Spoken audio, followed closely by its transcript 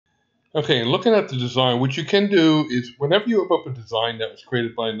Okay, looking at the design, what you can do is whenever you open up a design that was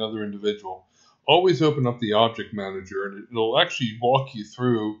created by another individual, always open up the object manager and it'll actually walk you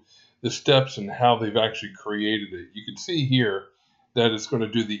through the steps and how they've actually created it. You can see here that it's going to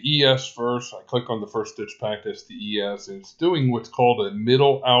do the ES first. I click on the first stitch pack, that's the ES, and it's doing what's called a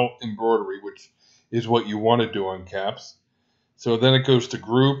middle out embroidery, which is what you want to do on caps. So then it goes to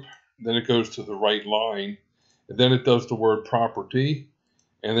group, then it goes to the right line, and then it does the word property,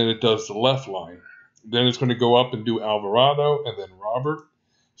 and then it does the left line. Then it's going to go up and do Alvarado and then Robert.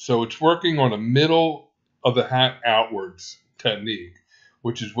 So it's working on a middle of the hat outwards technique,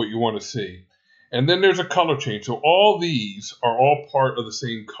 which is what you want to see. And then there's a color change. So all these are all part of the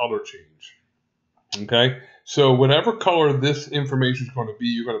same color change. Okay? So whatever color this information is going to be,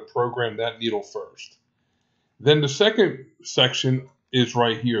 you're going to program that needle first. Then the second section is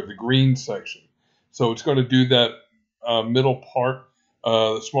right here, the green section. So it's going to do that middle part,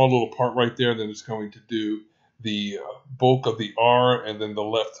 the small little part right there. Then it's going to do the bulk of the R and then the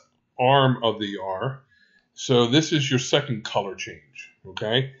left arm of the R. So this is your second color change,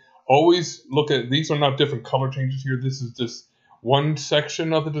 okay? Always look at, these are not different color changes here. This is just one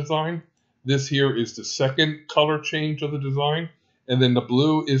section of the design. This here is the second color change of the design. And then the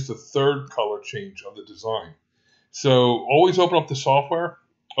blue is the third color change of the design. So always open up the software,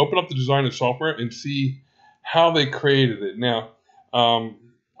 open up the design of software and see how they created it. Now,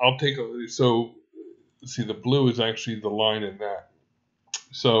 I'll take a, so see the blue is actually the line in that.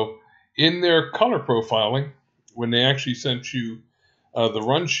 So in their color profiling, when they actually sent you the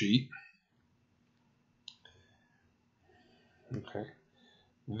run sheet, okay,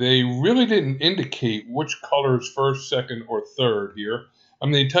 they really didn't indicate which color is first, second, or third here. I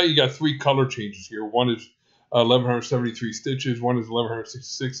mean, they tell you got three color changes here. One is 1,173 stitches, one is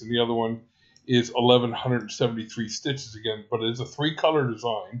 1,166, and the other one is 1,173 stitches again. But it's a three-color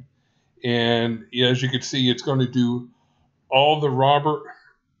design, and as you can see, it's going to do all the Robert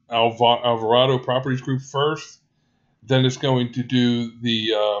Alvarado properties group first. Then it's going to do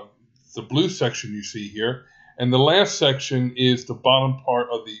the blue section you see here, and the last section is the bottom part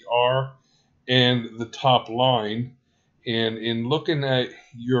of the R and the top line. And in looking at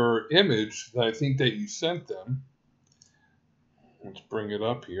your image that I think that you sent them, let's bring it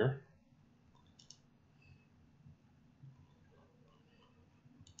up here.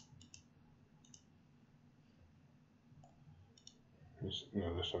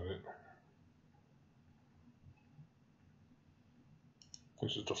 No, that's not it.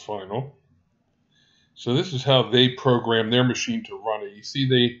 This is the final. So this is how they program their machine to run it. You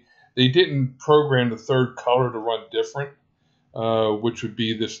see they didn't program the third color to run different, which would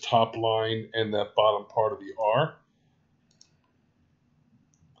be this top line and that bottom part of the R.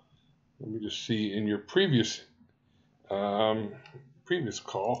 Let me just see in your previous call.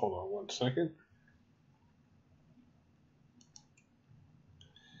 Hold on one second.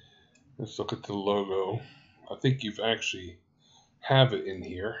 Let's look at the logo. I think you've actually have it in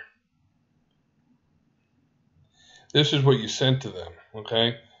here. This is what you sent to them,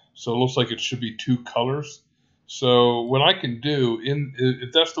 okay? So it looks like it should be two colors. So what I can do,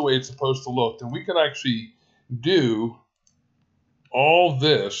 if that's the way it's supposed to look, then we could actually do all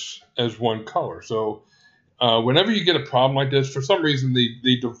this as one color. So whenever you get a problem like this, for some reason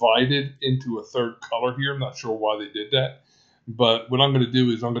they divided into a third color here. I'm not sure why they did that. But what I'm going to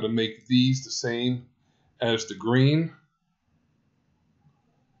do is I'm going to make these the same as the green.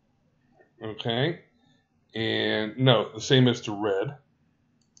 Okay. And no, the same as the red.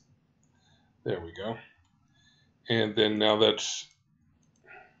 There we go. And then now that's,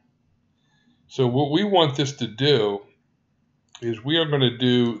 so what we want this to do is we are going to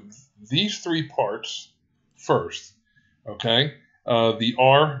do these three parts first. Okay. The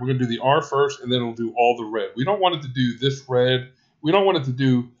R, we're going to do the R first, and then we'll do all the red. We don't want it to do this red. We don't want it to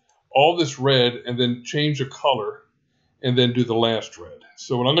do all this red and then change the color and then do the last red.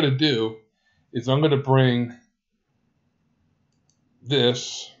 So what I'm going to do is I'm going to bring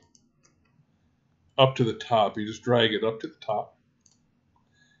this up to the top. You just drag it up to the top.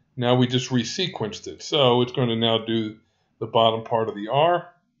 Now we just resequenced it. So it's going to now do the bottom part of the R,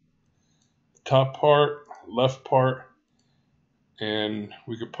 the top part, left part, and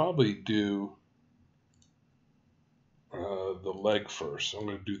we could probably do the leg first. I'm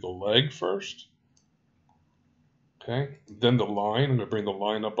going to do the leg first. Okay, then the line. I'm going to bring the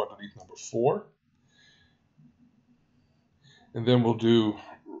line up underneath number 4. And then we'll do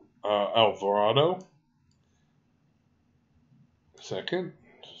Alvarado second.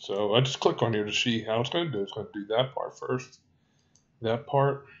 So I just click on here to see how it's going to do. It's going to do that part first, that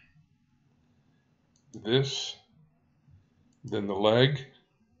part, this, then the leg,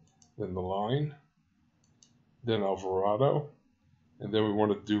 then the line, then Alvarado, and then we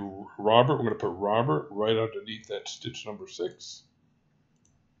want to do Robert. We're going to put Robert right underneath that stitch number 6.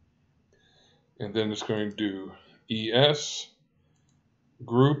 And then it's going to do ES,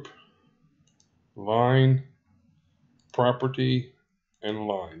 group, line, property, and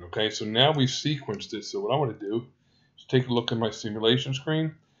line. Okay, so now we've sequenced it. So what I want to do is take a look at my simulation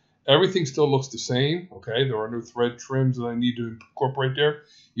screen. Everything still looks the same. Okay, there are no thread trims that I need to incorporate there.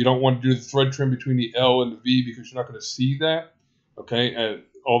 You don't want to do the thread trim between the L and the V because you're not going to see that. Okay, and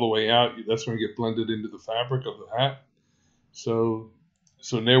all the way out, that's going to get blended into the fabric of the hat. So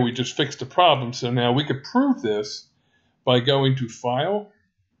there we just fixed the problem. So now we could prove this by going to File,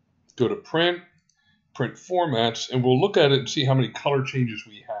 go to Print, Print Formats, and we'll look at it and see how many color changes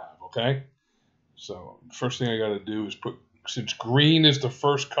we have, okay? So first thing I got to do is put, since green is the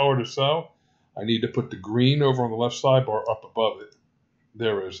first color to sew, I need to put the green over on the left sidebar up above it.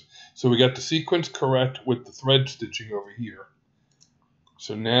 There it is. So we got the sequence correct with the thread stitching over here.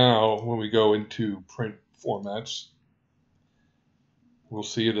 So now when we go into Print Formats, we'll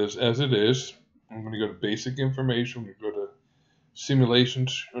see it as it is. I'm going to go to Basic Information. We're going to go to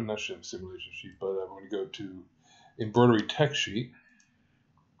Simulations, or not Simulation Sheet, but I'm going to go to Embroidery Text Sheet.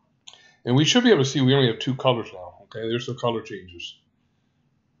 And we should be able to see we only have 2 colors now. Okay, there's the color changes.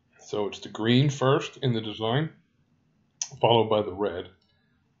 So it's the green first in the design, followed by the red.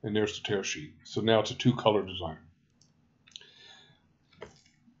 And there's the tear sheet. So now it's a 2-color design.